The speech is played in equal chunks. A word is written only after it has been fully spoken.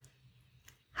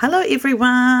Hello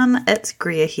everyone, it's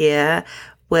Greer here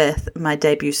with my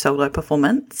debut solo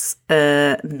performance.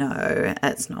 No,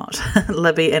 it's not.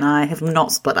 Libby and I have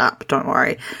not split up, don't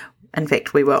worry. In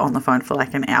fact, we were on the phone for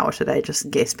like an hour today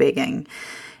just guest begging,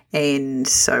 and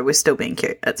so we're still being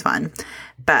cute, it's fine.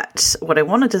 But what I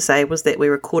wanted to say was that we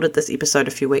recorded this episode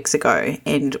a few weeks ago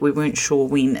and we weren't sure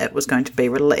when it was going to be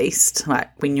released. Like,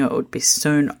 we knew it would be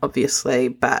soon, obviously,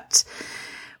 but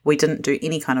we didn't do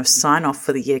any kind of sign-off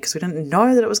for the year because we didn't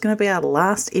know that it was going to be our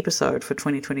last episode for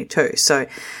 2022. So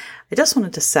I just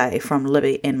wanted to say from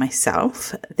Libby and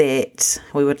myself that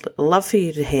we would love for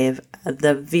you to have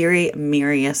the very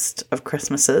merriest of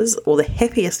Christmases or the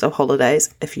happiest of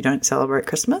holidays if you don't celebrate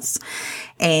Christmas.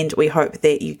 And we hope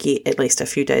that you get at least a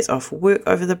few days off work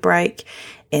over the break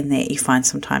and that you find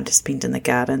some time to spend in the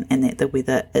garden and that the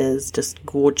weather is just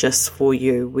gorgeous for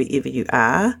you wherever you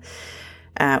are.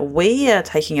 We are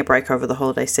taking a break over the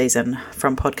holiday season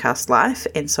from podcast life,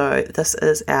 and so this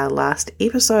is our last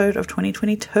episode of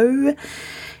 2022,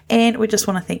 and we just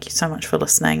want to thank you so much for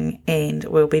listening, and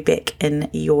we'll be back in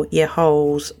your ear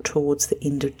holes towards the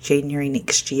end of January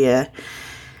next year.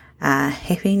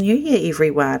 Happy New Year,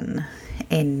 everyone.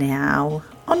 And now,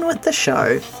 on with the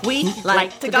show. We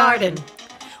like to garden.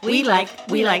 We like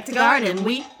to garden.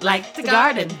 We like to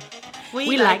garden.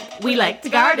 We like to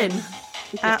garden.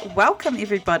 Welcome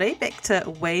everybody back to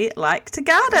We Like to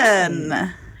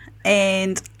Garden,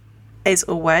 and as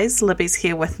always Libby's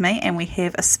here with me and we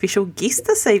have a special guest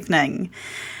this evening.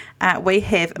 We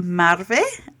have Merve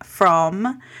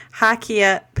from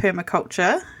Hakea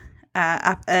Permaculture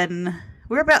up in,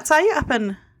 whereabouts are you? Up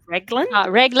in Raglan?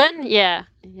 Raglan, yeah.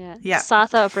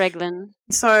 South of Raglan.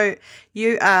 So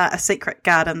you are a secret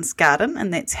garden's garden,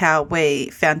 and that's how we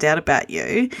found out about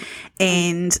you.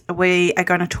 And we are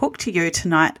going to talk to you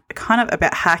tonight kind of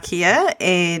about Hakea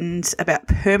and about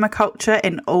permaculture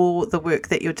and all the work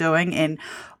that you're doing and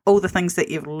all the things that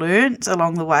you've learnt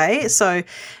along the way. So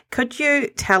could you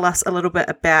tell us a little bit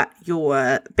about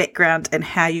your background and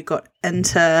how you got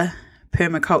into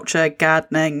permaculture,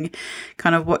 gardening,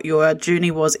 kind of what your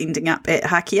journey was ending up at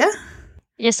Hakea?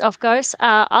 Yes, of course.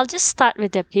 I'll just start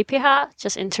with the PPH,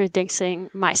 just introducing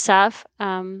myself.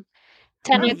 Tenu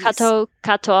kato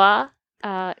katoa,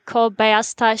 ko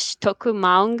beastash toku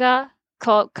maunga,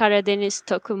 ko karadenis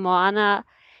toku moana,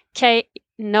 ke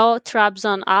no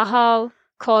trabzon ahau,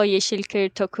 ko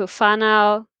yeshilkir toku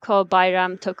fanau, ko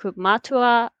bayram toku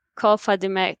matua, ko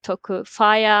fadime toku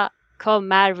faya, ko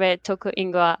Merve toku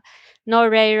ingwa. No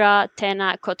reira,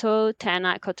 tena koto,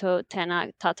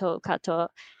 tato kato.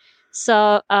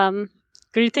 So,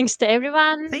 greetings to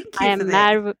everyone. Thank you. I am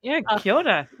Merve. Yeah, kia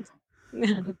ora.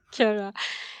 Kia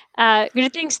ora.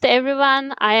 Greetings to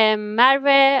everyone. I am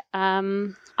Merve.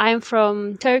 I'm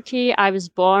from Turkey. I was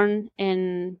born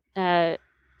in the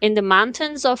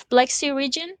mountains of Black Sea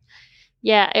region.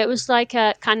 Yeah, it was like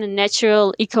a kind of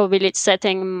natural eco-village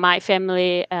setting. My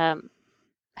family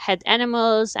had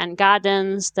animals and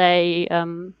gardens. They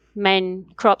main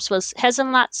crops was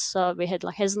hazelnuts, so we had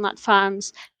like hazelnut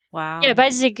farms. Wow. Yeah,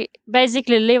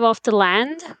 basically live off the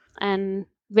land, and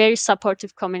very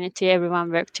supportive community.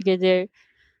 Everyone worked together,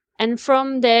 and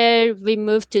from there we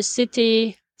moved to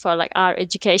city for like our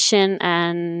education,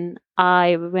 and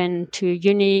I went to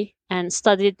uni and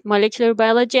studied molecular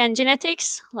biology and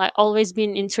genetics. Like, always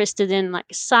been interested in like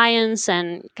science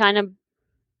and kind of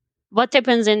what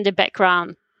happens in the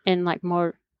background in like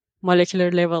more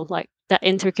molecular level, like the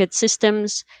intricate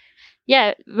systems.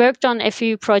 Yeah, worked on a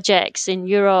few projects in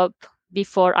Europe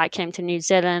before I came to New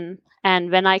Zealand.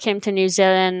 And when I came to New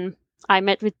Zealand, I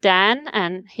met with Dan,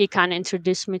 and he kind of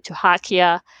introduced me to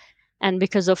Hakea. And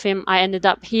because of him, I ended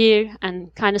up here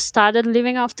and kind of started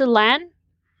living off the land.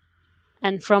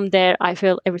 And from there, I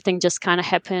feel everything just kind of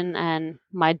happened, and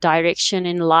my direction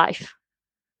in life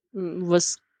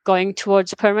was going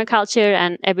towards permaculture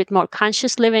and a bit more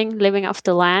conscious living off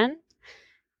the land.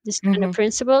 These kind of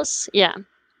principles. Yeah.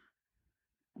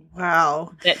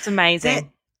 Wow. That's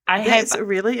amazing. That's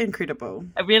really incredible.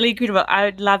 I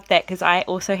would love that because I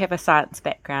also have a science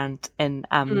background in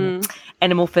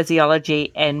animal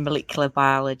physiology and molecular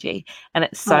biology. And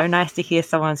it's so nice to hear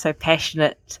someone so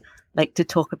passionate, like, to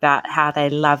talk about how they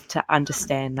love to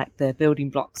understand like the building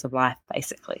blocks of life,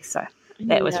 basically. So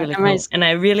that was really cool. And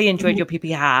I really enjoyed your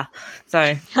PPR.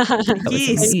 So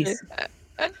yes.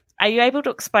 Are you able to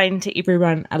explain to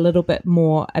everyone a little bit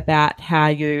more about how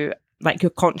you, like,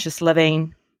 your conscious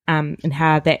living and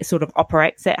how that sort of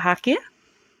operates at Hakea?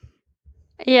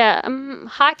 Yeah,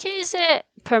 Hakea is a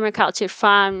permaculture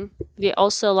farm. We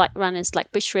also like run as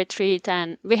like bush retreat,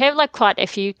 and we have like quite a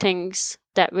few things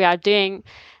that we are doing.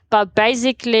 But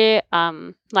basically,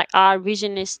 like our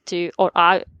vision has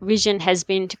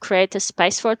been to create a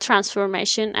space for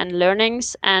transformation and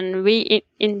learnings, and we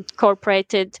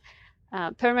incorporated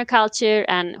permaculture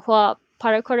and Hua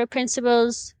Parakore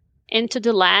principles into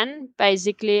the land.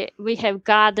 Basically, we have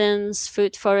gardens,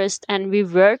 food forest, and we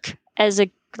work as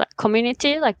a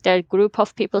community. Like there are a group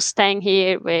of people staying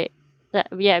here. We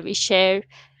share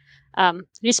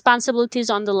responsibilities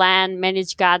on the land,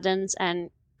 manage gardens, and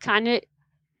kind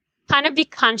of be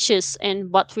conscious in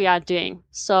what we are doing.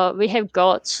 So we have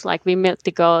goats, like we milk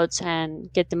the goats and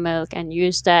get the milk and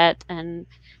use that and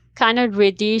kind of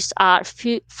reduce our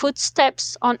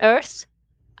footsteps on earth.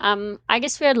 I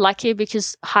guess we are lucky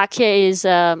because Hakea is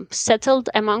settled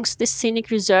amongst this scenic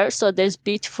reserve. So there's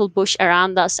beautiful bush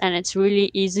around us and it's really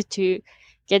easy to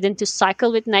get into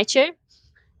cycle with nature.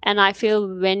 And I feel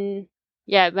when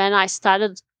I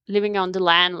started living on the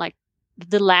land, like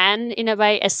the land in a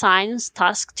way assigns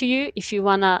tasks to you if you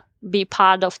want to be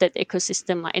part of that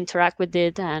ecosystem, like interact with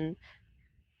it. And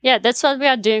that's what we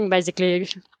are doing basically,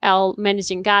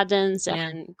 managing gardens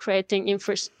and creating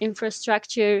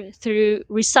infrastructure through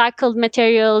recycled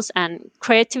materials and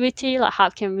creativity. Like how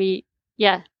can we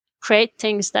create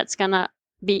things that's gonna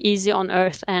be easy on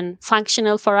earth and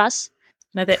functional for us.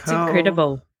 No, that's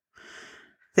incredible.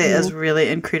 That is really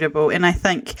incredible. And I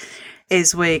think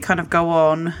as we kind of go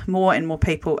on, more and more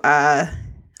people are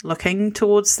looking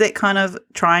towards that kind of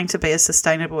trying to be as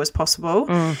sustainable as possible.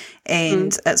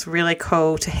 And it's really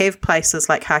cool to have places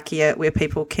like Hakea where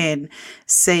people can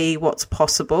see what's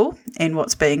possible and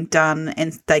what's being done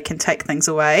and they can take things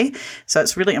away. So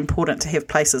it's really important to have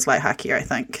places like Hakea, I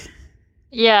think.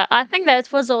 Yeah, I think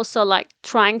that was also like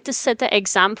trying to set an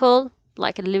example,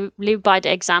 like live by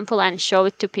the example and show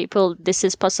it to people this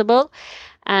is possible.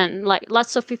 And like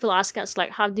lots of people ask us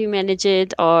like, how do you manage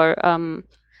it? Or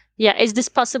is this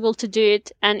possible to do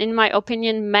it? And in my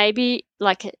opinion, maybe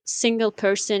like a single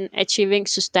person achieving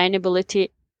sustainability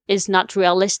is not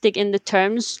realistic in the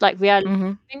terms like we are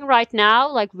living right now,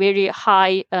 like very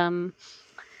high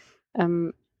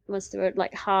what's the word,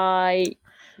 like high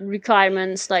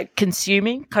requirements, like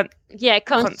consuming consumption high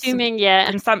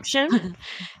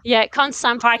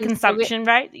consumption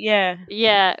rate.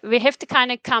 We have to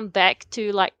kind of come back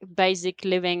to like basic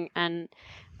living and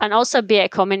also be a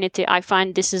community. I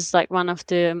find this is like one of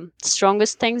the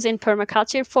strongest things in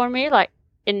permaculture for me, like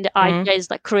in the idea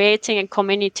is like creating a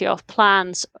community of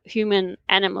plants, human,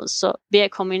 animals. So be a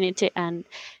community and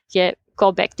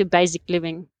go back to basic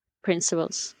living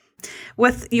principles.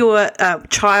 With your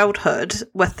childhood,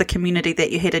 with the community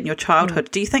that you had in your childhood,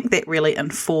 do you think that really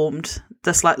informed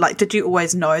this? Like, did you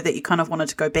always know that you kind of wanted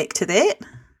to go back to that?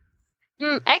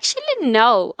 Actually,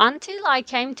 no. Until I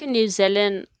came to New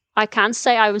Zealand, I can't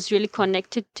say I was really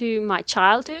connected to my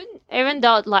childhood, even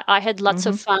though like I had lots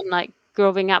of fun, like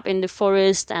growing up in the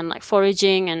forest and like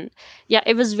foraging, and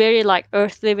it was very like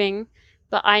earth living,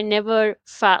 but I never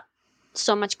felt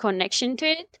so much connection to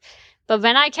it. But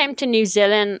when I came to New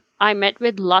Zealand, I met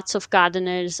with lots of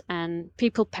gardeners and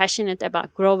people passionate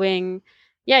about growing.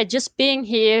 Just being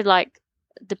here, like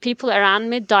the people around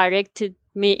me directed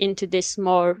me into this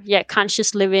more,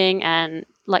 conscious living and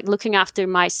like looking after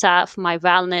myself, my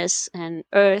wellness and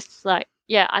earth. Like,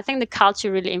 I think the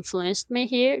culture really influenced me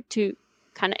here to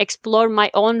kind of explore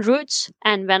my own roots.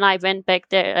 And when I went back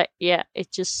there,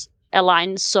 it just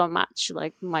aligned so much,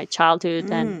 like my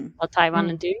childhood and what I want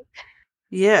to do.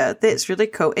 Yeah, that's really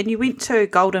cool. And you went to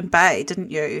Golden Bay,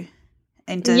 didn't you?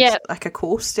 And did like a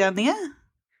course down there?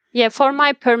 Yeah, for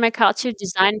my permaculture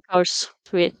design course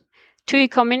with TUI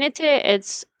community,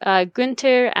 it's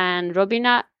Gunther and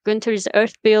Robina. Gunther is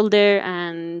earth builder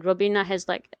and Robina has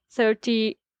like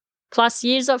 30 plus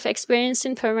years of experience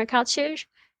in permaculture.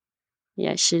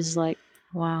 Yeah, she's like,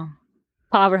 wow,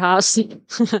 powerhouse.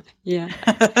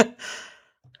 That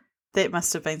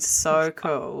must have been so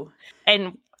cool.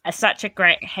 And such a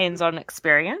great hands-on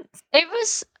experience. It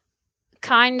was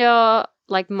kind of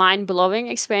like mind-blowing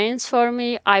experience for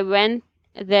me. I went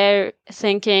there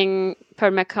thinking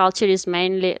permaculture is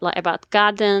mainly like about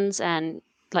gardens and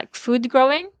like food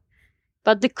growing,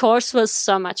 but the course was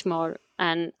so much more.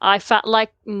 And I felt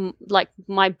like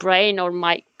my brain or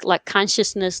my like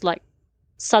consciousness like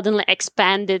suddenly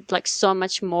expanded like so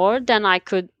much more than I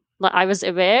was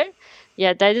aware.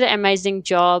 They did an amazing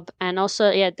job. And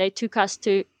also, they took us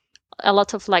to a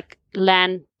lot of like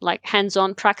land, like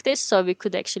hands-on practice. So we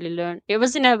could actually learn. It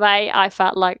was in a way, I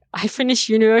felt like I finished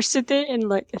university in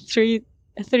like three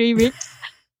weeks.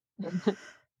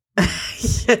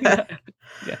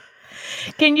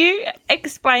 Can you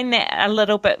explain that a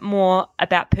little bit more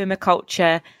about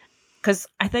permaculture? Because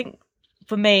I think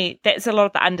for me, that's a lot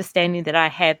of the understanding that I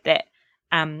have that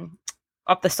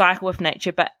of the cycle of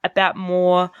nature, but about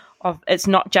more of it's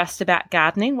not just about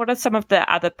gardening. What are some of the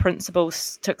other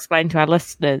principles to explain to our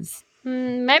listeners?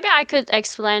 Maybe I could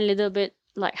explain a little bit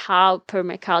like how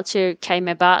permaculture came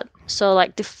about. So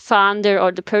like the founder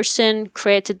or the person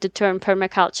created the term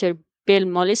permaculture, Bill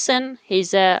Mollison.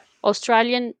 He's a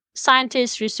Australian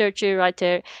scientist, researcher,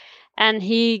 writer, and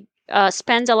he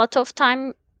spends a lot of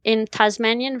time in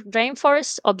Tasmanian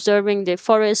rainforest observing the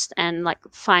forest and like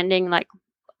finding like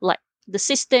the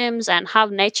systems and how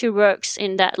nature works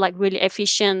in that like really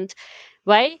efficient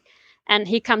way. And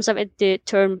he comes up with the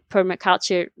term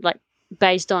permaculture like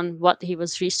based on what he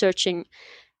was researching.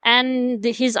 And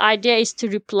his idea is to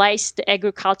replace the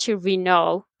agriculture we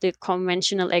know, the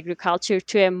conventional agriculture,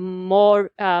 to a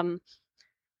more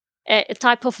a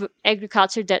type of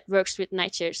agriculture that works with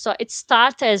nature. So it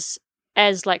starts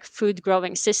as like food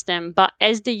growing system, but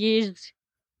as the years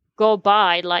go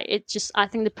by, like it just, I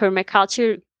think the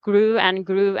permaculture grew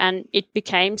and it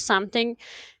became something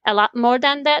a lot more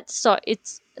than that. So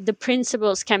it's, the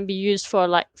principles can be used for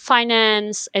like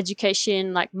finance,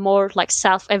 education, like more like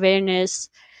self-awareness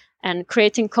and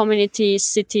creating communities,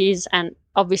 cities, and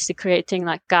obviously creating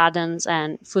like gardens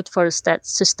and food forests that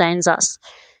sustains us.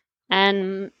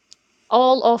 And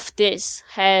all of this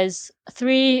has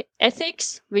 3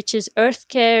 ethics, which is earth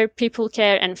care, people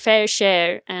care, and fair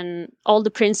share. And all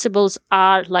the principles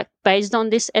are like based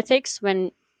on this ethics.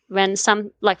 When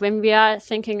we are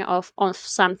thinking of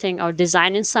something or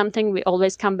designing something, we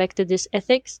always come back to this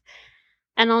ethics.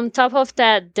 And on top of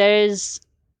that, there's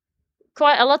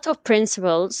quite a lot of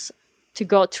principles to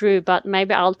go through, but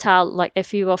maybe I'll tell like a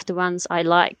few of the ones I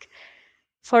like.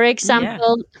 For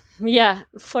example,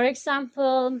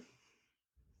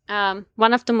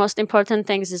 one of the most important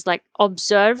things is like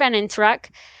observe and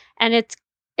interact. And it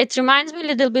reminds me a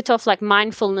little bit of like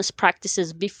mindfulness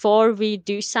practices before we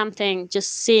do something,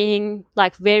 just seeing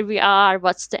like where we are,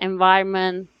 what's the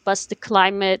environment, what's the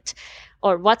climate,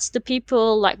 or what's the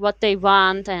people, like what they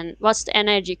want and what's the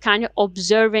energy, kind of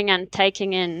observing and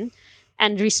taking in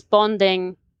and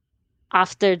responding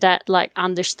after that, like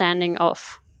understanding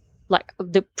of like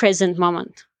the present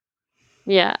moment.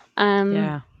 Yeah.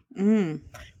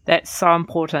 That's so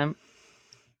important.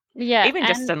 Yeah. Even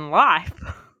just in life.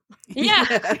 Yeah.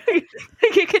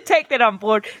 You could take that on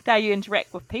board how you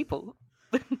interact with people.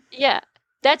 Yeah.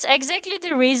 That's exactly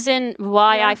the reason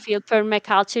why I feel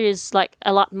permaculture is like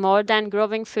a lot more than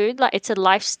growing food. Like it's a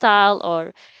lifestyle,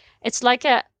 or it's like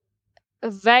a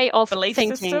way of Belief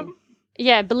thinking. system?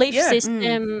 Yeah, belief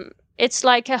system. It's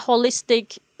like a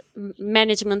holistic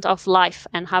management of life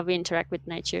and how we interact with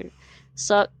nature.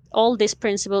 So all these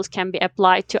principles can be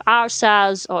applied to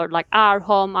ourselves or like our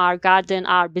home, our garden,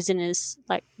 our business,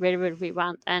 like wherever we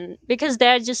want. And because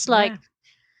they're just like,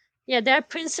 there are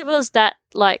principles that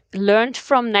like learned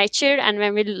from nature. And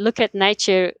when we look at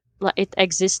nature, like it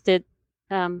existed,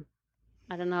 I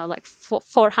don't know, like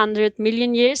 400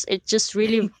 million years. It just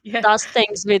really does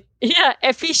things with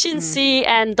efficiency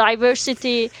and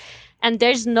diversity. And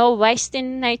there's no waste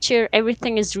in nature.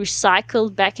 Everything is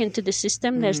recycled back into the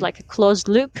system. There's like a closed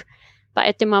loop. But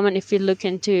at the moment, if you look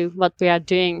into what we are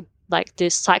doing, like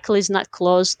this cycle is not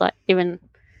closed. Like even,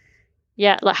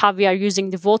 like how we are using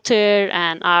the water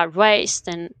and our waste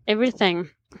and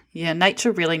everything. Yeah,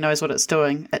 nature really knows what it's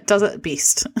doing. It does it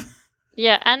best.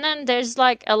 Yeah, and then there's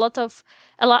like a lot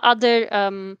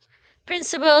other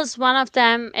principles. One of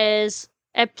them is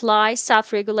apply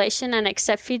self-regulation and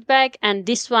accept feedback. And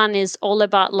this one is all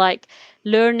about like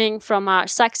learning from our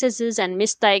successes and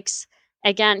mistakes.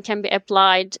 Again, can be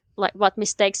applied like what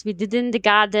mistakes we did in the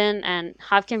garden and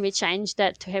how can we change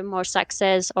that to have more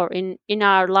success or in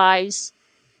our lives.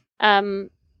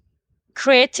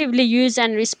 Creatively use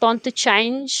and respond to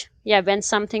change. When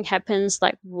something happens,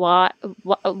 like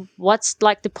what's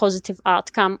like the positive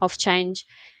outcome of change.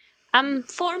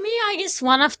 For me, I guess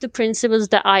one of the principles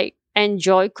that I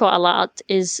enjoy quite a lot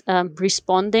is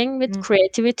responding with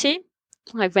creativity.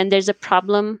 Like when there's a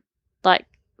problem, like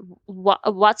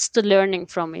what's the learning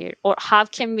from here, or how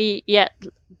can we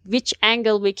which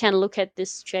angle we can look at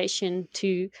this situation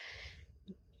to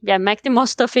make the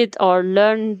most of it or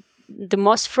learn the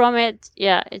most from it.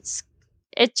 It's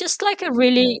just like a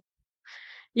really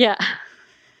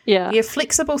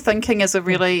Flexible thinking is a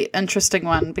really interesting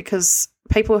one, because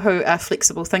people who are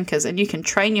flexible thinkers, and you can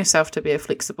train yourself to be a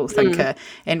flexible thinker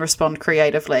and respond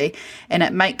creatively, and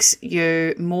it makes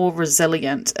you more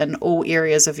resilient in all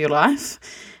areas of your life.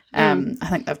 I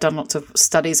think they've done lots of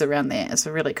studies around that. It's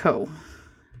really cool.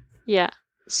 Yeah.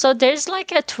 So there's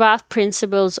like a 12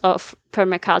 principles of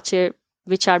permaculture,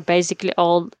 which are basically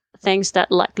all things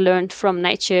that like learned from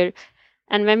nature.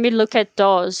 And when we look at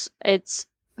those,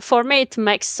 for me, it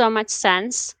makes so much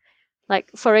sense.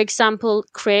 Like, for example,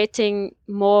 creating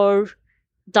more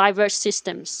diverse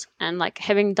systems and like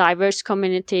having diverse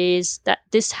communities, that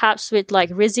this helps with like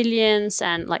resilience,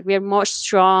 and like we're more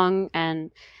strong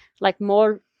and like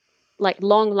more like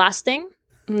long lasting.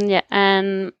 Yeah.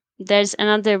 And there's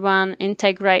another one,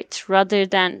 integrate rather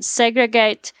than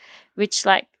segregate, which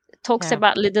like talks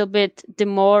about a little bit the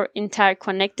more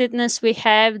interconnectedness we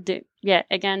have,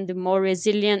 the more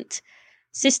resilient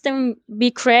system we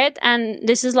create. And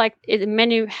this is like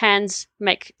many hands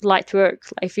make light work.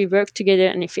 Like if we work together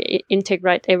and if we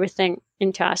integrate everything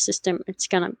into our system, it's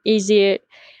gonna be easier.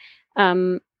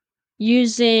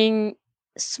 Using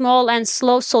small and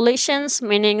slow solutions,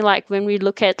 meaning like when we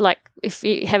look at like if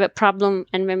we have a problem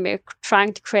and when we're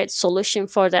trying to create solution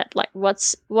for that, like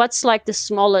what's like the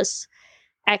smallest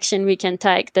action we can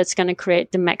take that's going to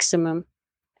create the maximum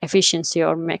efficiency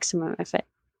or maximum effect.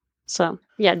 So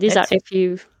yeah, these are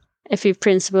a few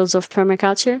principles of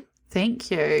permaculture.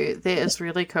 Thank you. That is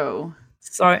really cool.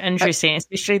 So interesting,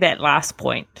 especially that last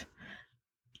point,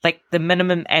 like the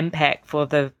minimum impact for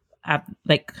the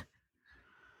like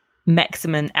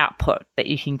maximum output that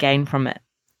you can gain from it.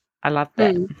 I love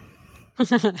that.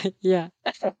 Yeah,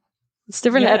 it's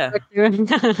different.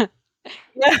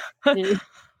 Yeah.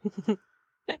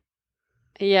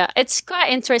 Yeah, it's quite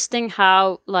interesting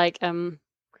how like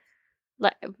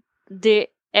the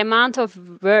amount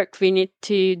of work we need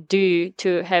to do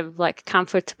to have like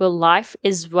comfortable life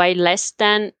is way less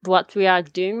than what we are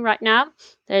doing right now.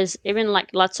 There's even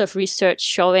like lots of research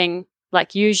showing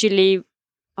like we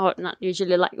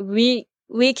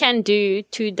can do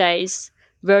 2 days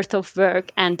worth of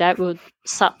work, and that would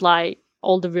supply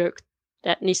all the work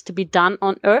that needs to be done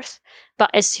on Earth. But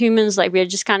as humans, like we're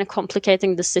just kind of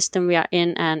complicating the system we are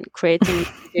in and creating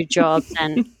bigger jobs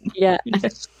and bigger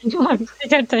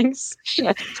things.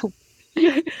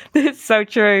 That's so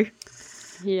true.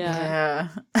 Yeah.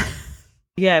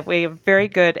 Yeah, we're very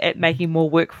good at making more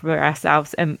work for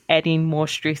ourselves and adding more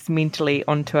stress mentally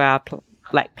onto our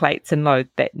plates and load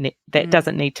that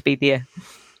doesn't need to be there.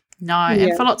 No,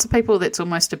 and for lots of people, that's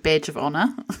almost a badge of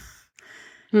honour.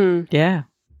 Yeah.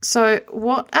 So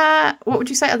what would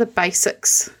you say are the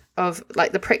basics of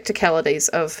like the practicalities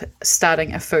of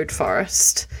starting a food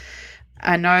forest?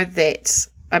 I know that,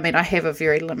 I mean, I have a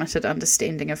very limited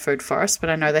understanding of food forests, but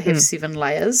I know they have 7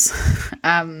 layers.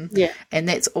 And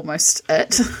that's almost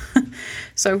it.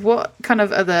 So what kind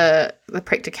of are the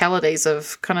practicalities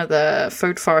of kind of the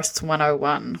food forests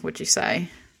 101, would you say?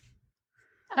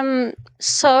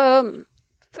 So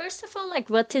first of all,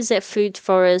 like what is a food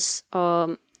forest?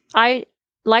 I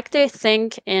like to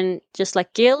think in just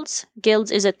like guilds. Guilds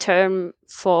is a term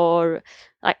for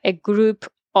like a group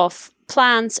of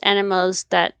plants, animals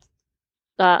that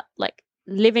like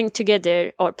living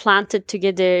together or planted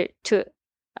together to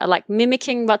like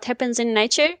mimicking what happens in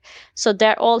nature. So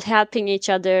they're all helping each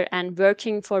other and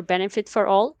working for benefit for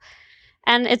all.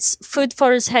 And it's food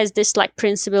forest has this like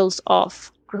principles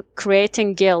of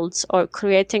creating guilds or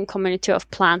creating community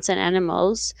of plants and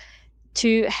animals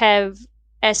to have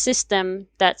a system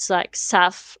that's like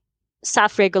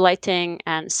self-regulating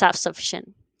and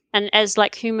self-sufficient. And as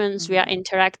like humans, we are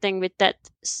interacting with that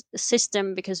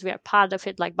system because we are part of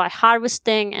it, like by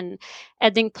harvesting and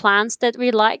adding plants that we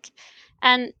like.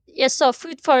 And so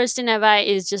food forest in a way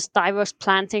is just diverse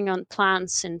planting on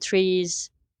plants and trees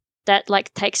that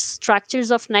like takes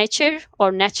structures of nature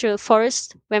or natural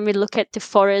forest. When we look at the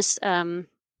forest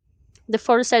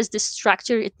has this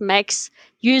structure. It makes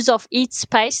use of each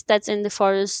space that's in the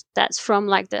forest. That's from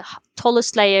like the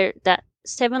tallest layer, that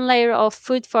 7 layer of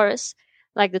food forest,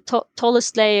 like the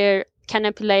tallest layer,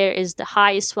 canopy layer is the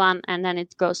highest one, and then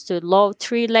it goes to low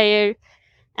 3 layer,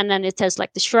 and then it has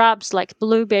like the shrubs like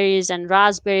blueberries and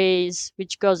raspberries,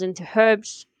 which goes into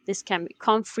herbs. This can be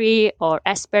comfrey or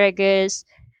asparagus,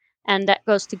 and that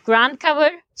goes to ground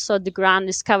cover. So the ground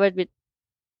is covered with,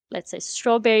 let's say,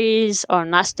 strawberries or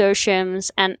nasturtiums,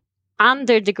 and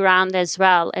under the ground as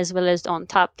well as on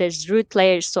top, there's root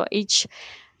layers. So each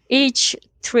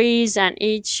trees and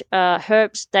each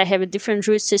herbs, they have a different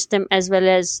root system, as well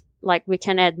as like we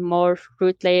can add more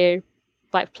root layer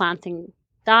by planting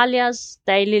dahlias,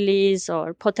 daylilies,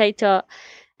 or potato.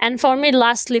 And for me,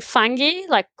 lastly, fungi,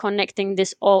 like connecting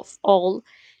this all.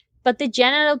 But the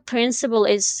general principle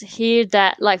is here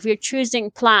that like we're choosing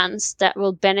plants that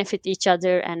will benefit each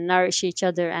other and nourish each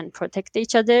other and protect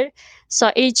each other.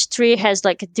 So each tree has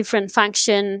like a different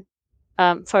function.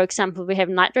 For example, we have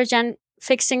nitrogen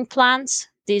fixing plants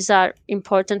these are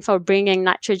important for bringing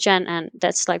nitrogen, and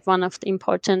that's like one of the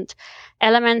important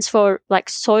elements for like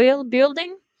soil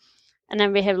building. And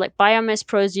then we have like biomass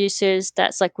producers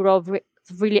that's like grow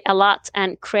really a lot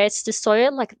and creates the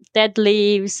soil, like dead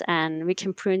leaves, and we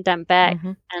can prune them back.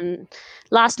 And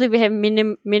lastly, we have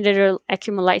mineral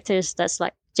accumulators that's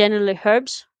like generally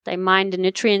herbs. They mine the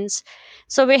nutrients.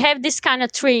 So we have this kind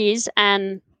of trees,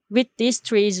 and with these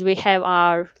trees, we have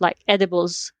our like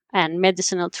edibles and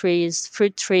medicinal trees,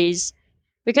 fruit trees,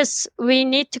 because we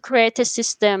need to create a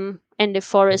system in the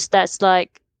forest that's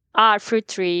like our fruit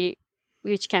tree,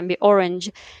 which can be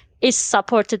orange, is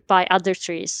supported by other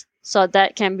trees. So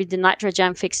that can be the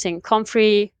nitrogen fixing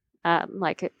comfrey,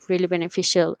 like a really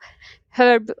beneficial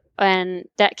herb, and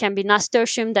that can be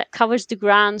nasturtium that covers the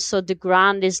ground, so the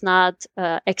ground is not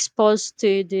exposed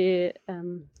to the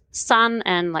sun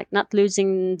and like not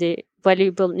losing the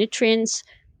valuable nutrients.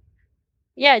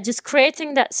 Yeah, just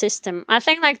creating that system. I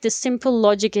think like the simple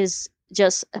logic is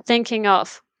just thinking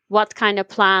of what kind of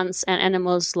plants and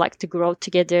animals like to grow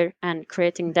together and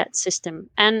creating that system.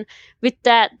 And with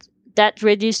that, that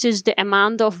reduces the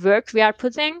amount of work we are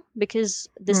putting, because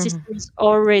the system is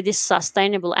already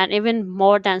sustainable. And even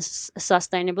more than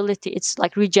sustainability, it's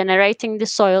like regenerating the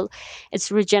soil,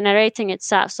 it's regenerating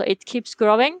itself, so it keeps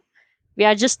growing. We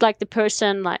are just like the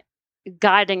person like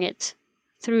guiding it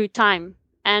through time.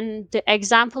 And the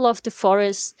example of the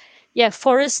forest,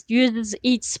 forest uses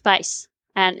each space,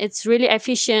 and it's really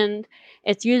efficient.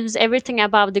 It uses everything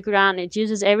above the ground, it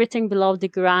uses everything below the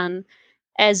ground,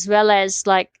 as well as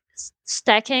like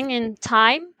stacking in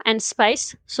time and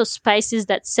space. So space is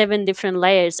that 7 different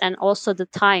layers, and also the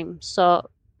time. So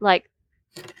like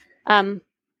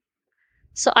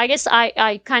so I guess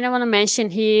I kind of want to mention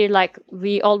here, like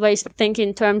we always think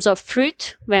in terms of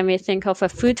fruit when we think of a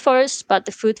food forest, but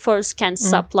the food forest can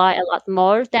supply a lot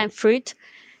more than fruit.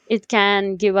 It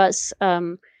can give us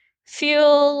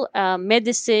fuel,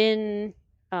 medicine,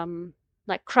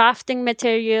 like crafting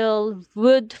material,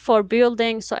 wood for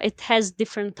building. So it has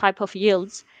different type of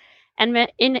yields.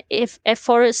 And if a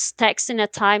forest stacks in a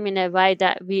time in a way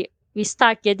that we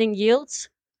start getting yields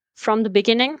from the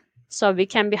beginning, so we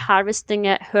can be harvesting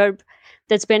a herb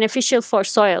that's beneficial for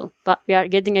soil, but we are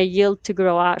getting a yield to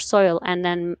grow our soil. And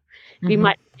then we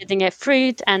might be getting a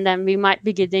fruit, and then we might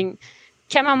be getting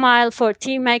chamomile for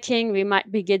tea making. We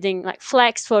might be getting like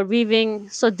flax for weaving.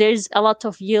 So there's a lot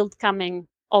of yield coming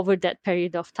over that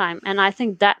period of time. And I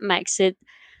think that makes it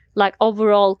like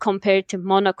overall, compared to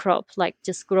monocrop, like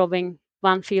just growing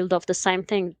one field of the same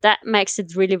thing, that makes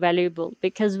it really valuable,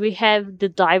 because we have the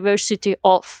diversity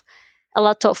of a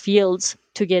lot of yields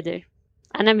together,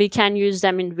 and then we can use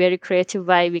them in very creative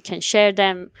way. We can share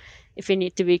them if we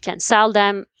need to, we can sell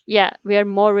them. We are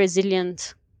more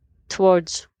resilient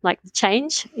towards like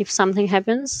change if something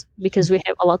happens, because we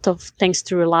have a lot of things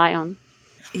to rely on.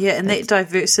 And that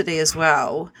diversity as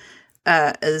well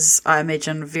is, I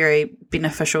imagine, very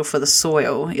beneficial for the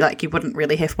soil. Like you wouldn't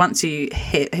really have, once you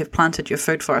have planted your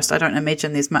food forest, I don't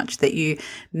imagine there's much that you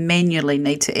manually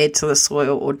need to add to the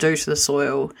soil or do to the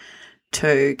soil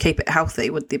to keep it healthy,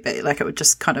 would there be? Like it would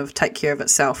just kind of take care of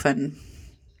itself. And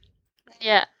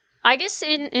I guess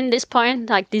in this point,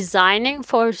 like designing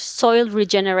for soil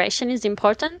regeneration is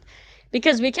important,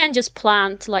 because we can just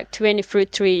plant like 20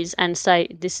 fruit trees and say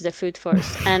this is a food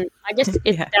forest. And I guess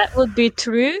if that would be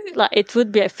true, like it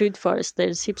would be a food forest.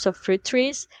 There's heaps of fruit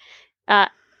trees,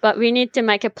 but we need to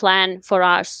make a plan for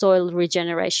our soil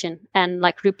regeneration and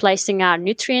like replacing our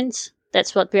nutrients.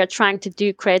 That's what we are trying to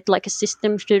do, create like a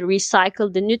system to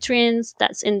recycle the nutrients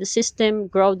that's in the system,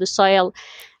 grow the soil,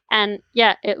 and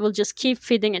it will just keep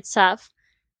feeding itself.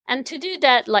 And to do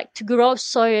that, like to grow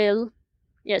soil,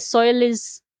 soil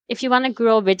is, if you want to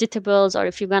grow vegetables or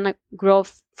if you want to grow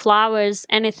flowers,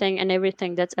 anything and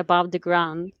everything that's above the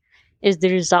ground is the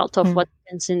result of what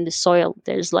is in the soil.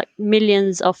 There's like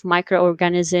millions of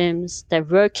microorganisms, they're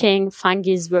working,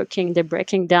 fungi is working, they're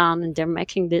breaking down, and they're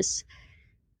making this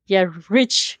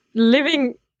rich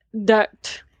living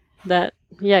dirt that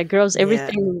grows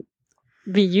everything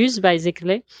we use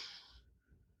basically.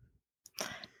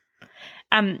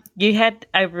 You had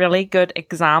a really good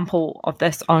example of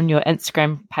this on your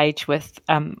Instagram page with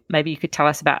maybe you could tell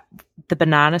us about the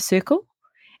banana circle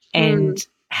and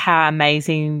how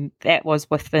amazing that was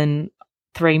within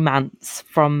 3 months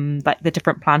from like the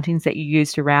different plantings that you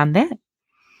used around that.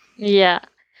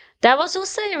 That was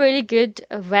also a really good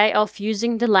way of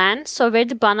using the land. So where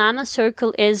the banana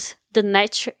circle is,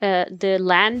 the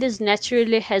land is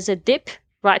naturally has a dip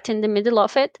right in the middle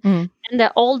of it. And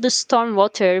all the storm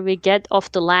water we get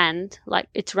off the land, like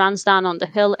it runs down on the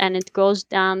hill and it goes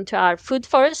down to our food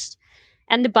forest.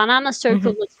 And the banana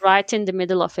circle was right in the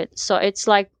middle of it. So it's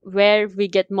like where we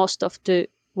get most of the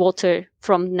water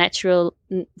from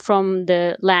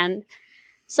the land.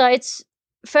 So it's,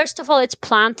 first of all, it's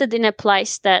planted in a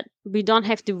place that we don't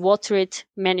have to water it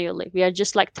manually. We are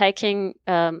just like taking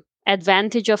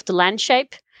advantage of the land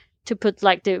shape to put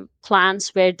like the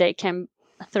plants where they can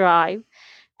thrive.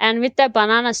 And with that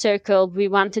banana circle, we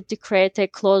wanted to create a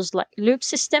closed like loop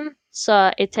system.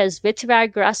 So it has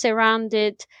vetiver grass around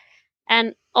it.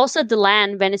 And also the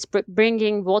land, when it's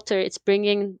bringing water, it's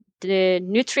bringing the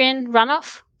nutrient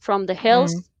runoff from the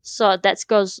hills. So that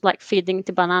goes like feeding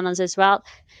the bananas as well.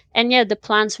 And yeah, the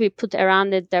plants we put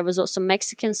around it, there was also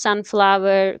Mexican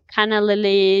sunflower, canna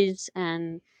lilies,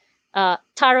 and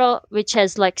taro, which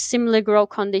has like similar grow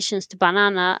conditions to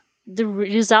banana. The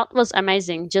result was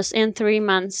amazing just in 3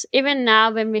 months. Even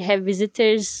now when we have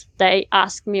visitors, they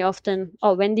ask me often,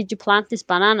 oh, when did you plant these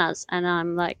bananas? And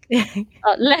I'm like,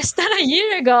 less than a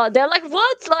year ago. They're like,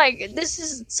 what? Like, this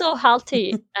is so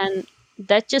healthy. And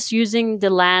that just using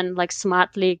the land like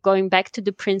smartly, going back to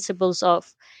the principles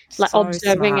of like So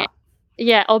observing smart. it.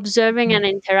 Yeah, observing and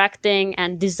interacting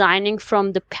and designing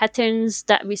from the patterns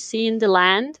that we see in the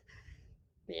land.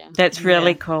 Yeah. That's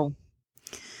really cool.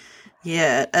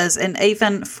 Yeah, it is. And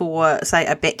even for, say,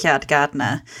 a backyard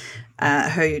gardener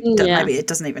who maybe it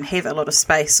doesn't even have a lot of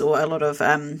space or a lot of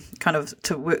kind of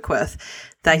to work with,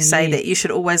 they say that you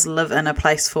should always live in a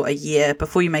place for a year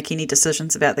before you make any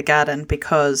decisions about the garden,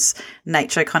 because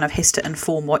nature kind of has to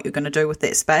inform what you're going to do with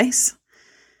that space.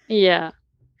 Yeah.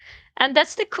 And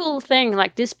that's the cool thing.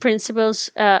 Like these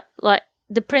principles, like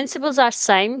the principles are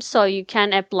same, so you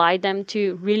can apply them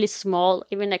to really small,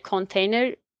 even a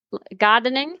container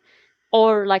gardening,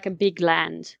 or like a big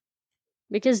land,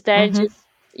 because they're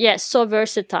just so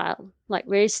versatile, like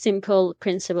very simple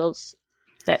principles.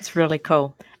 That's really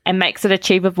cool, and makes it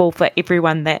achievable for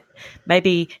everyone that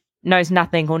maybe knows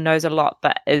nothing or knows a lot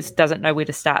but doesn't know where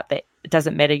to start. That it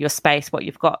doesn't matter your space, what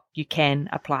you've got, you can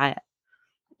apply it.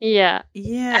 Yeah.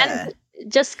 And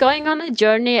just going on a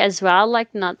journey as well,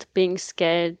 like not being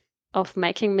scared of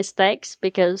making mistakes,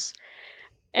 because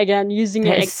again, using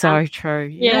that an is example, so true.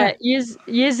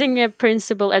 using a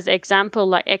principle as example,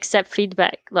 like accept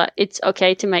feedback. Like it's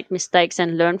okay to make mistakes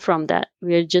and learn from that.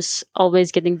 We're just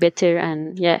always getting better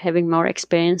and having more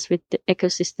experience with the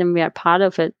ecosystem. We are part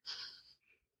of it.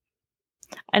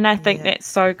 And I think that's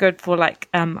so good for like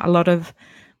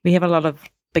we have a lot of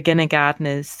beginner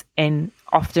gardeners, and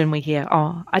often we hear,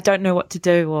 oh, I don't know what to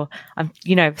do, or I'm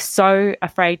so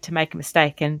afraid to make a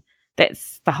mistake. And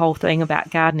that's the whole thing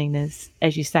about gardening is,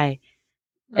 as you say,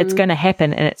 it's going to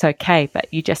happen and it's okay,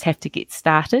 but you just have to get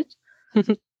started.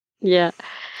 Yeah.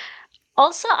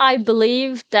 Also, I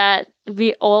believe that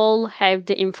we all have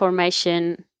the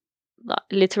information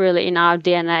literally in our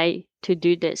DNA to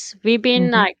do this. We've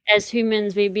been like, as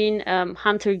humans, we've been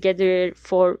hunter-gatherer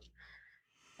for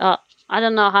I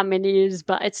don't know how many years,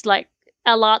 but it's like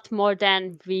a lot more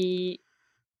than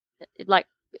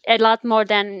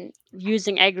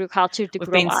using agriculture to We've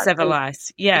grow been our food.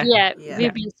 civilized.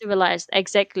 We've been civilized,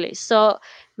 exactly. So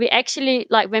we actually,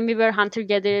 like when we were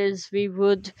hunter-gatherers, we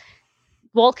would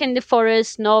walk in the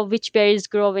forest, know which berries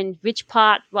grow in which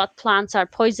part, what plants are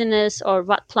poisonous or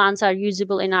what plants are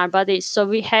usable in our bodies. So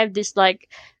we have this like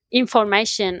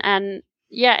information, and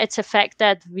it's a fact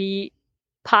that we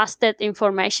pass that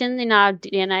information in our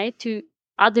DNA to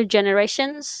other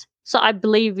generations. So I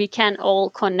believe we can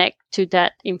all connect to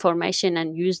that information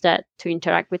and use that to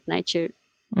interact with nature.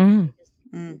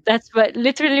 That's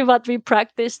literally what we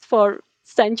practiced for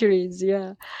centuries.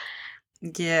 Yeah.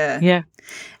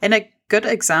 And a good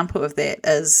example of that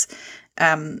is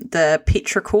the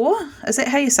petrichor. Is that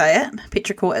how you say it?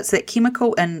 Petrichor. It's that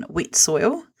chemical in wet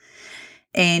soil,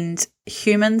 and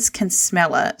humans can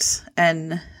smell it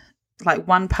in like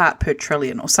 1 part per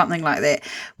trillion or something like that,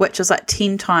 which is like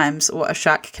 10 times what a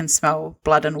shark can smell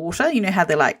blood in water. You know how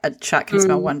they're like a shark can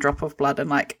smell 1 drop of blood in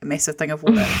like a massive thing of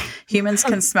water. Humans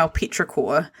can smell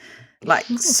petrichor like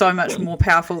so much more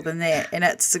powerful than that, and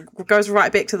it goes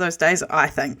right back to those days. I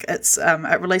think it's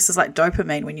it releases like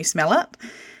dopamine when you smell it,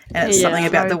 and it's something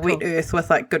about the wet earth with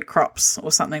like good crops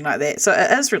or something like that. So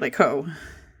it is really cool.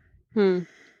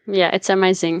 Yeah, it's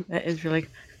amazing. That is really.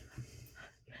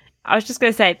 I was just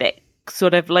going to say that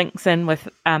sort of links in with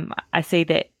I see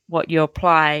that what you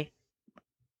apply,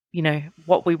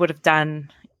 what we would have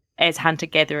done as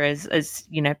hunter-gatherers is,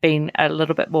 being a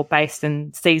little bit more based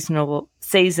in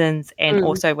seasons and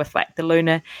also with like the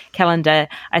lunar calendar.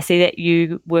 I see that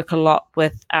you work a lot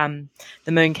with the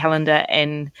moon calendar,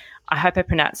 and I hope I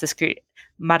pronounce this correct,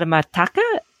 Maramataka,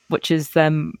 which is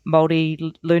the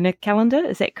Māori lunar calendar.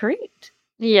 Is that correct?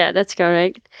 Yeah, that's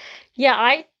correct.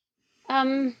 I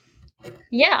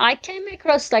came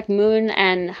across like moon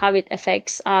and how it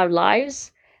affects our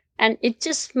lives, and it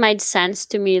just made sense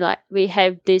to me. Like we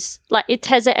have this, like it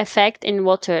has an effect in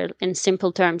water. In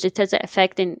simple terms, it has an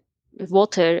effect in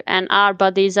water, and our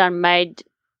bodies are made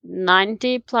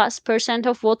 90+%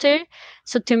 of water.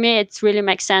 So to me, it really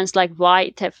makes sense, like why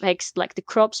it affects like the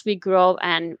crops we grow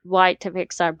and why it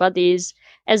affects our bodies,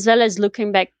 as well as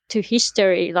looking back to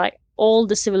history, like all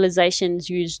the civilizations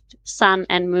used sun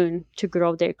and moon to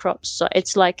grow their crops. So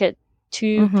it's like a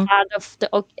two part of the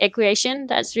equation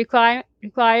that's required.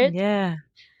 Yeah.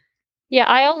 Yeah,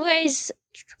 I always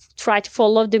try to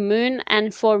follow the moon,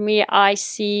 and for me, I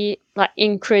see like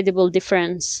incredible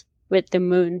difference with the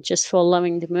moon, just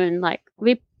following the moon. Like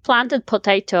we planted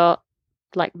potato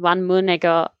like 1 moon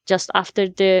ago, just after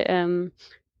the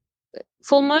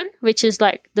full moon, which is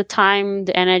like the time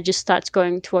the energy starts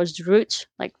going towards the roots,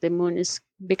 like the moon is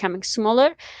becoming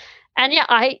smaller. And yeah,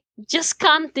 I just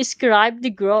can't describe the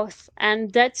growth.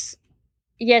 And that's,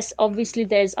 yes, obviously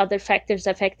there's other factors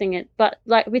affecting it, but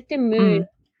like with the moon,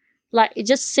 like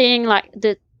just seeing like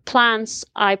the plants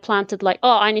I planted, like,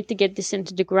 oh, I need to get this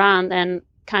into the ground, and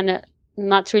kind of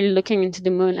not really looking into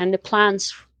the moon, and the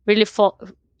plants really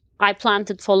I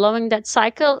planted following that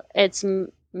cycle. It's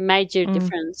major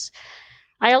difference.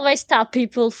 I always tell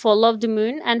people follow the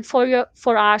moon, and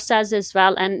for ourselves as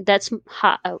well, and that's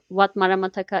what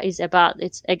Maramataka is about.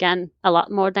 It's again a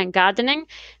lot more than gardening.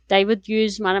 They would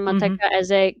use Maramataka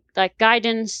as a like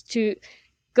guidance to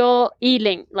go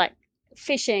eeling, like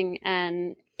fishing,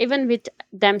 and even with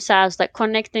themselves, like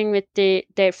connecting with their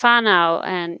whānau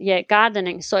and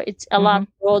gardening. So it's a lot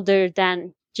broader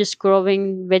than just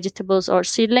growing vegetables or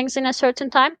seedlings in a certain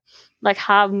time, like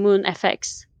how moon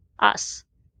affects us,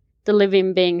 the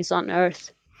living beings on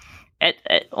Earth. It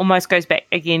almost goes back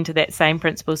again to that same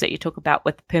principles that you talk about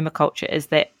with permaculture, is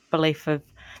that belief of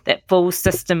that full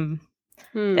system,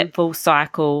 that full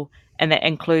cycle, and that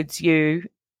includes you,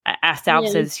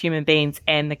 ourselves as human beings,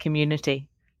 and the community.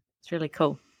 It's really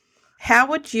cool. How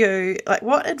would you, like,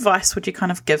 what advice would you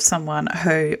kind of give someone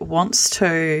who wants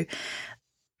to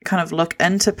kind of look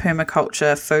into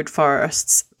permaculture, food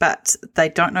forests, but they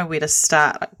don't know where to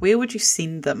start? Like, where would you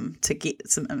send them to get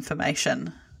some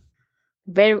information?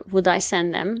 Where would I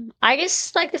send them? I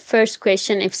guess like the first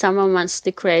question, if someone wants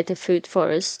to create a food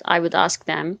forest, I would ask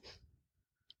them,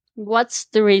 what's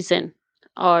the reason?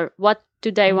 Or what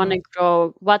do they want to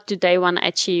grow? What do they want to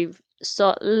achieve? So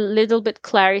a little bit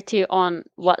clarity on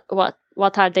what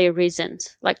are their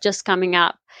reasons, like just coming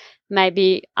up.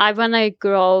 Maybe I want to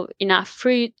grow enough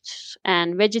fruits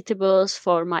and vegetables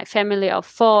for my family of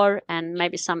 4 and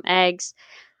maybe some eggs.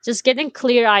 Just getting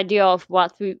clear idea of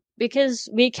because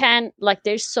we can, like,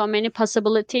 there's so many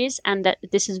possibilities, and that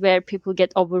this is where people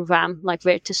get overwhelmed, like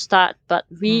where to start. But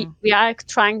we are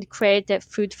trying to create a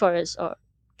food forest, or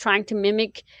trying to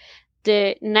mimic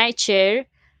the nature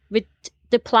with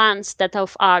the plants that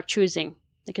of our choosing,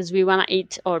 because we want to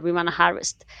eat or we want to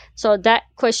harvest. So that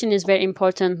question is very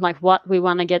important, like what we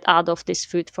want to get out of this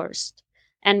food first.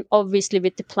 And obviously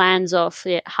with the plans of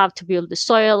how to build the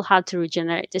soil, how to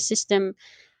regenerate the system.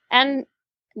 And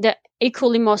the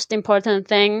equally most important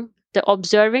thing, the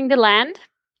observing the land.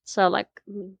 So like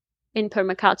in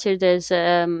permaculture, there's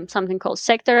something called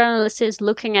sector analysis,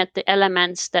 looking at the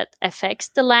elements that affects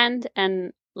the land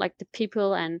and like the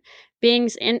people and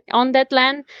beings on that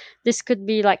land. This could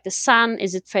be like the sun.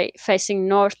 Is it facing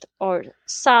north or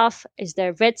south? Is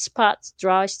there wet spots,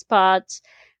 dry spots?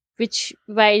 Which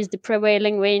way is the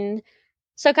prevailing wind?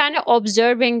 So kind of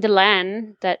observing the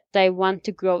land that they want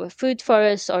to grow a food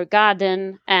forest or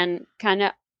garden, and kind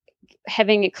of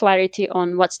having a clarity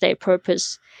on what's their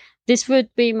purpose. This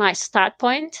would be my start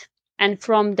point. And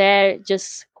from there,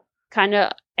 just kind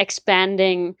of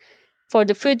expanding for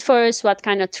the food forest, what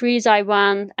kind of trees I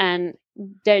want. And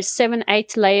there's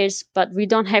 7-8 layers, but we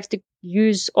don't have to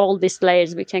use all these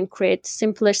layers. We can create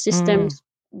simpler systems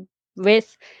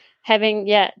with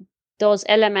having, those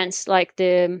elements like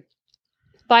the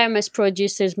biomass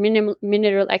producers,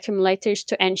 mineral accumulators,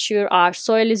 to ensure our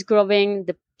soil is growing,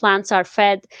 the plants are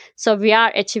fed. So we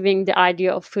are achieving the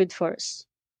idea of food forest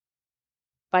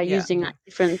by using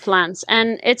different plants.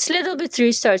 And it's a little bit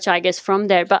research, I guess, from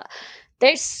there. But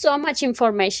there's so much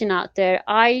information out there.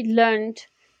 I learned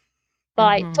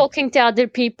by talking to other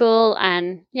people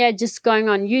and just going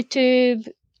on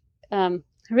YouTube,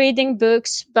 reading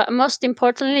books, but most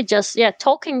importantly, just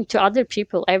talking to other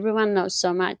people. Everyone knows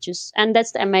so much, and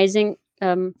that's the amazing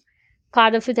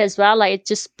part of it as well. Like it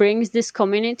just brings this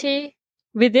community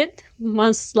with it.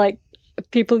 Once like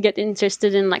people get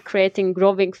interested in like creating,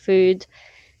 growing food,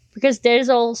 because there's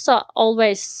also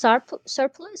always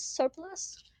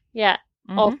surplus, yeah,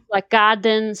 of like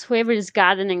gardens. Whoever is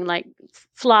gardening, like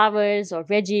flowers or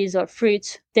veggies or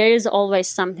fruits, there is always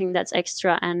something that's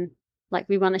extra, and like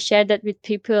we want to share that with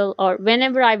people. Or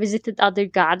whenever I visited other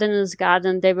gardeners'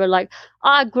 garden, they were like,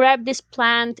 "Ah, grab this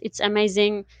plant; it's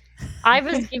amazing." I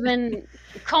was given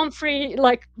comfrey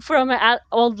like from an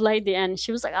old lady, and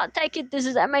she was like, "Oh, take it. This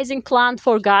is amazing plant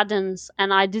for gardens,"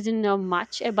 and I didn't know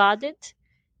much about it.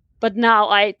 But now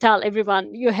I tell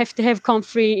everyone you have to have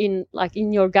comfrey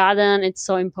in your garden. It's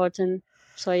so important.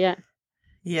 So yeah.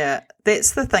 Yeah,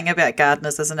 that's the thing about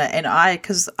gardeners, isn't it? And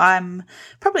because I'm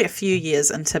probably a few years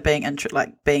into being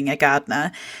a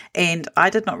gardener, and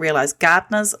I did not realize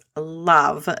gardeners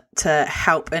love to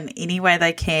help in any way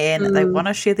they can. They want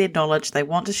to share their knowledge. They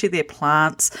want to share their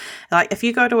plants. Like if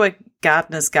you go to a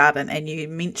gardener's garden and you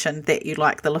mention that you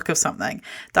like the look of something,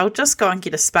 they'll just go and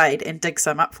get a spade and dig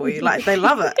some up for you. Like they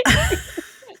love it.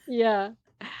 Yeah.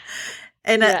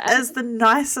 And it is the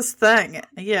nicest thing.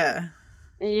 Yeah.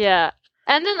 Yeah.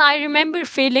 And then I remember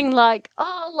feeling like,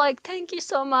 oh, like, thank you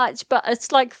so much. But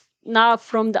it's like now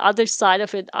from the other side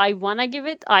of it, I want to give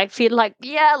it. I feel like,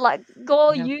 yeah, like,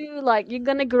 go you, like, you're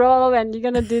going to grow and you're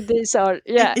going to do this. Or,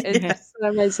 yeah, it's so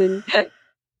amazing.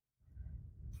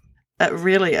 It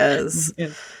really is.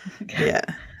 Yeah.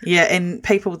 Yeah. And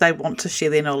people, they want to share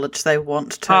their knowledge. They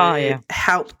want to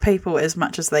help people as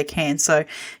much as they can. So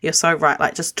you're so right.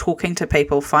 Like just talking to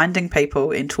people, finding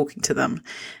people and talking to them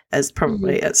is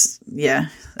probably, it's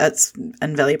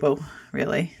invaluable,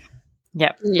 really.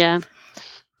 Yep. Yeah.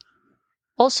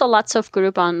 Also lots of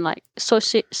group on like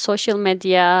social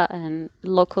media and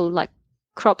local like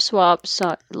crop swaps,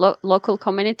 local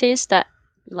communities that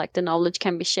like the knowledge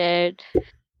can be shared.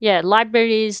 Yeah,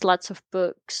 libraries, lots of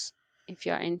books if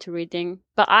you're into reading.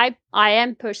 But I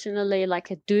am personally like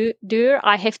a doer.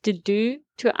 I have to do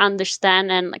to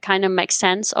understand and kind of make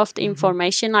sense of the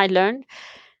information I learned.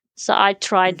 So I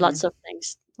tried lots of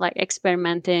things like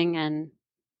experimenting, and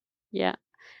yeah.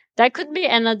 That could be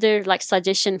another like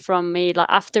suggestion from me, like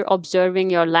after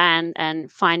observing your land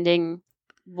and finding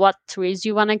what trees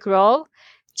you want to grow,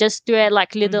 just do a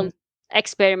like little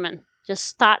experiment. Just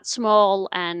start small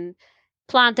and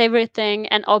plant everything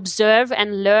and observe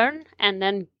and learn, and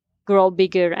then grow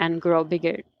bigger and grow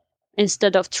bigger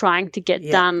instead of trying to get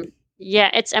done.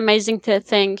 Yeah, it's amazing to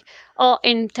think, oh,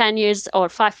 in 10 years or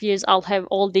 5 years, I'll have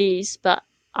all these. But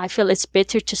I feel it's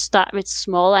better to start with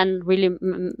small and really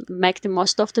make the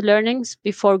most of the learnings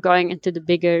before going into the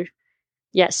bigger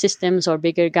systems or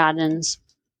bigger gardens.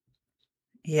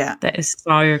 Yeah. That is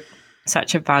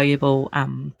such a valuable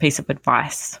piece of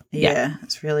advice. Yeah,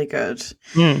 it's really good.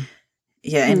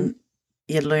 Yeah, and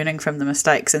you're learning from the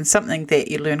mistakes. And something that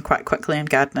you learn quite quickly in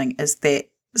gardening is that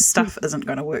stuff isn't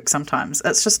going to work sometimes.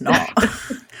 It's just not.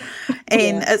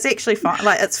 And it's actually fine.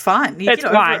 Like, it's fine.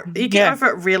 You get over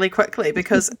it really quickly,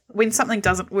 because when something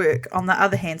doesn't work, on the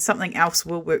other hand, something else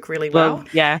will work really well.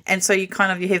 Yeah. And so you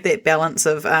have that balance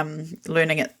of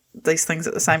learning these things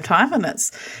at the same time, and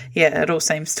it all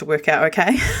seems to work out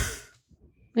okay.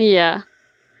 Yeah.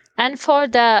 And for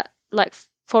the like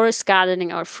forest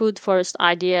gardening or food forest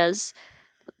ideas,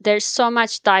 there's so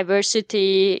much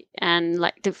diversity, and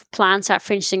like the plants are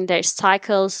finishing their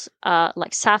cycles,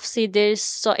 like self-seeders.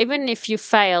 So even if you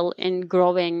fail in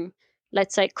growing,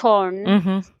 let's say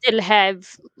corn, still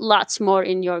have lots more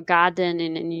in your garden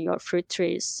and in your fruit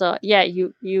trees. So yeah,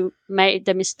 you made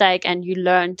the mistake and you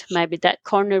learned maybe that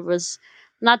corner was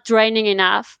not draining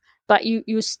enough, but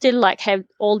you still like have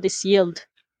all this yield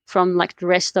from like the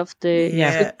rest of the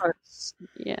fruit forest.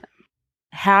 Yeah.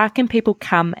 How can people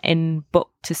come and book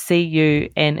to see you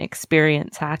and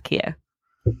experience Hakea?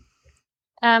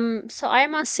 So I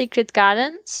am on Secret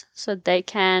Gardens, so they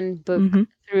can book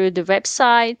through the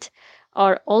website,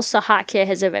 or also Hakea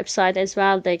has a website as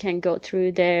well. They can go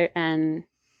through there and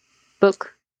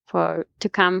book to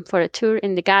come for a tour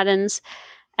in the gardens.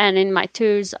 And in my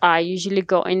tours, I usually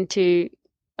go into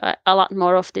a lot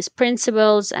more of these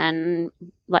principles and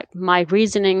like my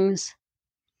reasonings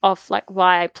of like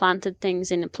why I planted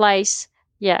things in a place.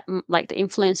 Yeah, like the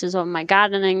influences of my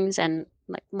gardenings and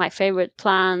like my favorite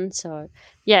plants, or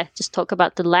just talk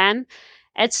about the land.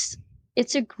 It's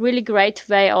a really great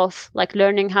way of like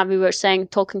learning, how we were saying,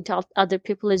 talking to other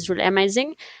people is really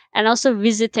amazing, and also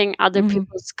visiting other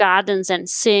people's gardens and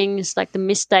seeing like the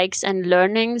mistakes and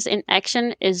learnings in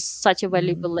action is such a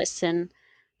valuable lesson.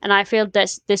 And I feel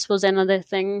this was another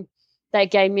thing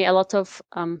that gave me a lot of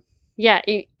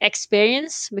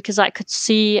experience, because I could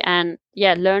see and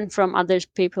learn from other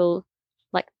people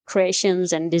like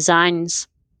creations and designs.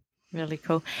 Really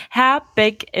cool. How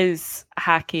big is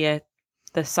Hakea,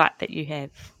 the site that you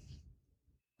have?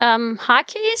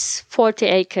 Hakea is 40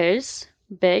 acres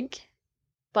big,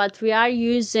 but we are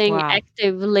using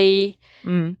actively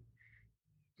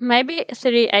maybe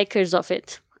 3 acres of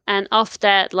it. And of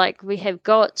that, like, we have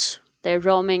goats. They're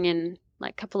roaming in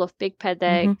like a couple of big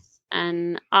paddocks.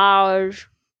 And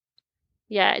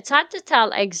it's hard to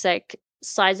tell exact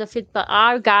size of it, but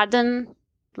our garden,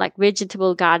 like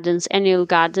vegetable gardens, annual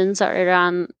gardens, are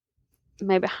around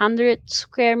maybe 100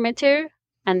 square meter.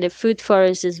 And the food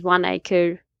forest is 1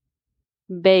 acre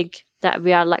big that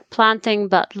we are like planting,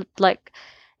 but like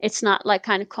it's not like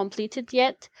kind of completed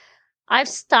yet. I've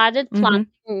started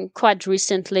planting quite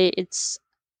recently. It's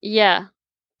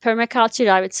permaculture,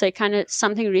 I would say, kind of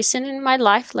something recent in my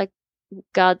life. Like,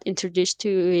 got introduced to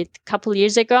it a couple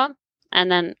years ago,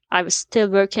 and then I was still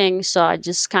working, so I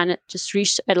just kind of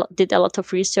did a lot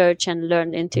of research and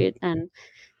learned into it. And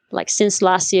like since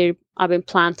last year, I've been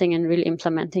planting and really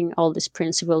implementing all these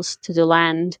principles to the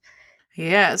land.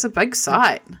 Yeah, it's a big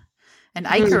site. An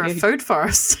acre of food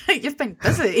forest. You've been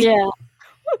busy. Yeah.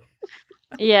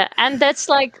 Yeah, and that's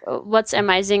like what's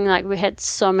amazing. Like, we had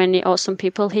so many awesome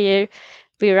people here.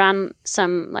 We ran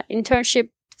some like internship,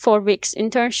 4 weeks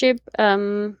internship,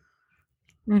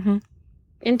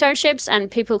 internships,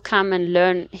 and people come and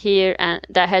learn here, and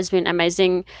that has been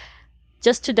amazing.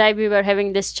 Just today we were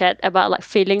having this chat about like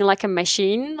feeling like a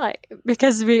machine, like,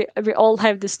 because we all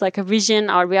have this like a vision,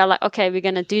 or we are like, okay, we're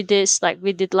gonna do this. Like,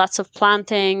 we did lots of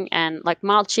planting and like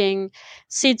mulching,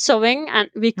 seed sowing, and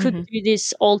we could do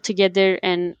this all together.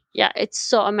 And it's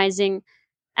so amazing.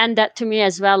 And that, to me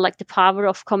as well, like the power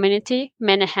of community,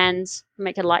 many hands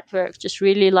make a light work, just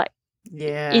really like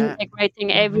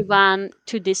integrating everyone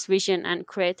to this vision and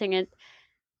creating it.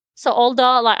 So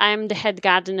although like I'm the head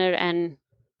gardener and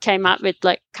came up with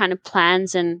like kind of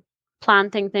plans and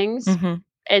planting things,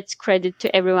 it's credit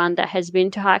to everyone that has been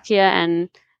to Hakea and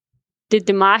did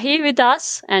the mahi with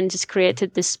us and just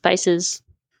created these spaces.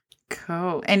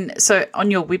 Cool. And so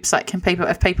on your website,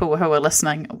 if people who are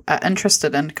listening are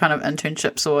interested in kind of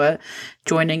internships or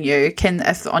joining you,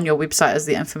 if on your website is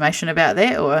there information about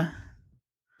that, or?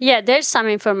 Yeah, there's some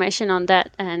information on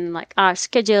that, and like our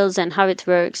schedules and how it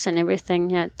works and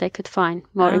everything. Yeah, they could find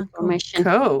more information.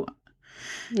 Cool.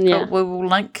 Yeah. We will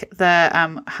link the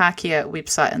Hakea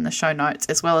website in the show notes,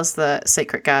 as well as the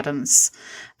Secret Gardens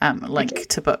link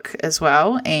to book as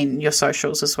well, and your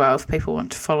socials as well if people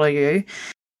want to follow you.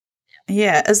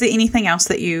 Yeah. Is there anything else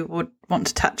that you would want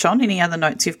to touch on? Any other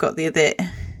notes you've got there that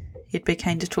you'd be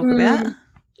keen to talk about?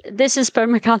 This is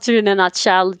permaculture in a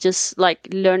nutshell, just like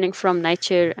learning from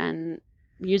nature and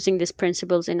using these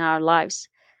principles in our lives.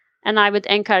 And I would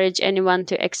encourage anyone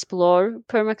to explore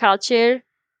permaculture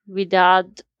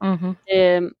without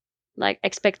like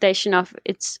expectation of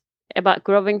it's about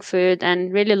growing food,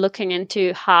 and really looking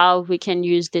into how we can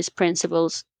use these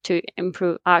principles to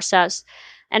improve ourselves.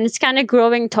 And it's kind of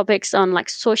growing topics on like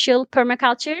social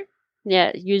permaculture,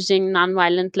 using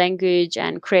nonviolent language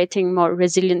and creating more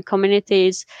resilient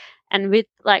communities. And with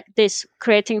like this,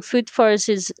 creating food forests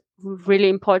is really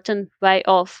important way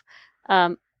of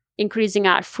increasing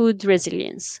our food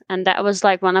resilience. And that was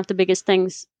like one of the biggest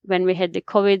things when we had the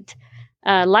COVID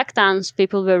lockdowns.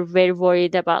 People were very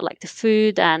worried about like the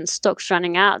food and stocks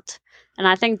running out. And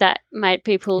I think that made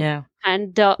people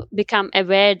become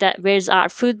aware that where's our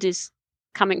food is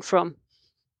coming from.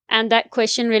 And that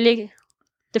question really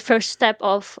the first step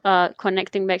of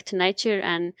connecting back to nature,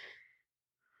 and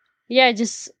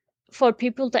just for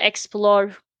people to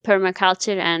explore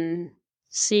permaculture and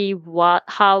see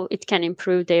how it can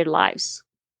improve their lives.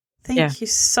 Thank you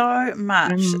so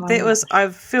much. That was, I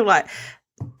feel like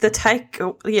the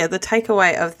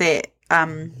takeaway of that,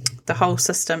 the whole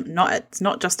system, it's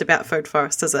not just about food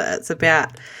forest, is it? It's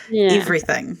about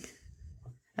everything.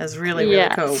 It's really,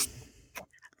 really cool.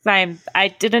 Same. I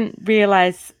didn't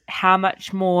realize how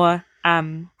much more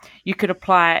you could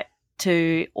apply it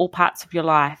to all parts of your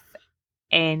life,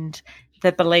 and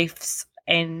the beliefs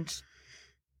and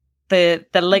the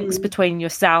links between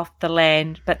yourself, the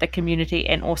land, but the community,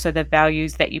 and also the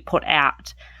values that you put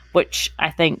out, which I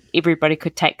think everybody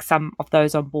could take some of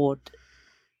those on board.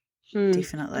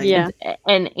 Definitely.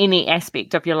 In any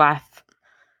aspect of your life.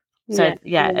 So,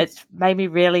 it's made me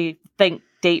really think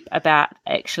deep about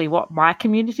actually what my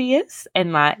community is,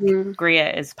 and like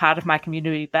Gria is part of my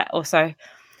community, but also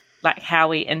like how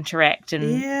we interact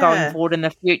and going forward in the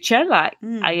future. Like,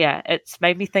 it's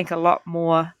made me think a lot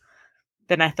more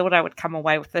than I thought I would come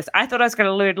away with this. I thought I was going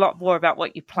to learn a lot more about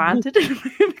what you planted in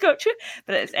permaculture,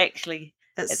 but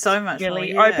it's so much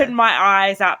really more, opened my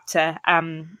eyes up to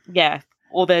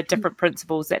all the different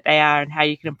principles that they are and how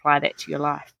you can apply that to your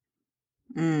life.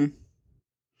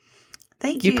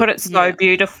 Thank you. You put it so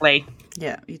beautifully.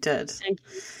 Yeah, you did. Thank you.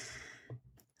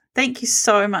 Thank you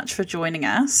so much for joining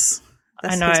us.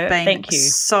 This I know. has been Thank you.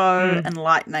 So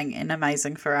enlightening and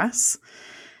amazing for us.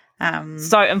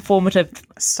 So informative.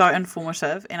 So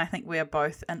informative. And I think we are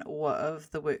both in awe of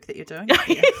the work that you're doing.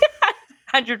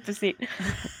 100%.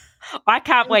 I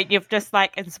can't wait. You've just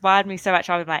like inspired me so much.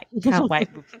 I'm like, can't wait.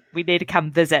 We need to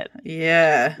come visit.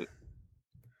 Yeah.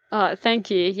 Oh, thank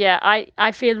you. Yeah,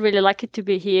 I feel really lucky to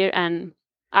be here. And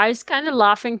I was kind of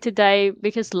laughing today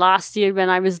because last year when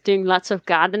I was doing lots of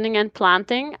gardening and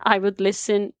planting, I would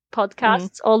listen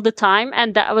podcasts all the time.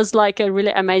 And that was like a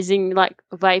really amazing like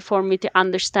way for me to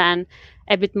understand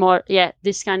a bit more,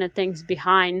 this kind of things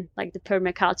behind like the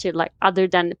permaculture, like other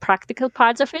than the practical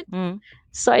parts of it.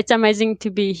 So it's amazing to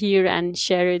be here and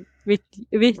share it with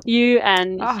you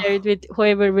and share it with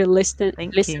whoever will listen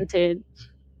to it.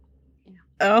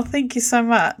 Oh, thank you so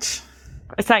much.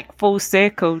 It's like full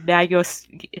circle. Now you're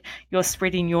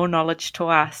spreading your knowledge to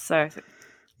us. So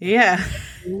yeah,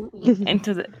 and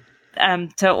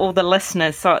to all the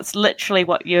listeners. So it's literally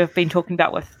what you've been talking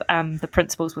about with the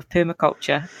principles with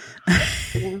permaculture.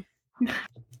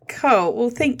 Cool. Well,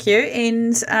 thank you.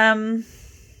 And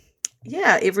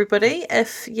everybody,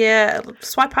 if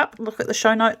swipe up, look at the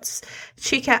show notes,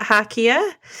 check out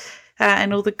Hakea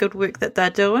and all the good work that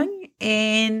they're doing.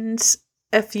 And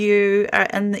if you are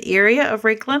in the area of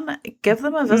Reglan, give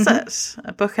them a visit,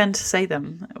 book in to see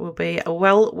them. It will be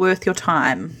well worth your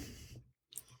time.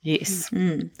 Yes.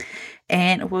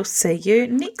 And we'll see you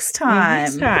next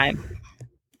time.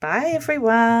 Bye,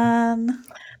 everyone.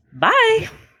 Bye.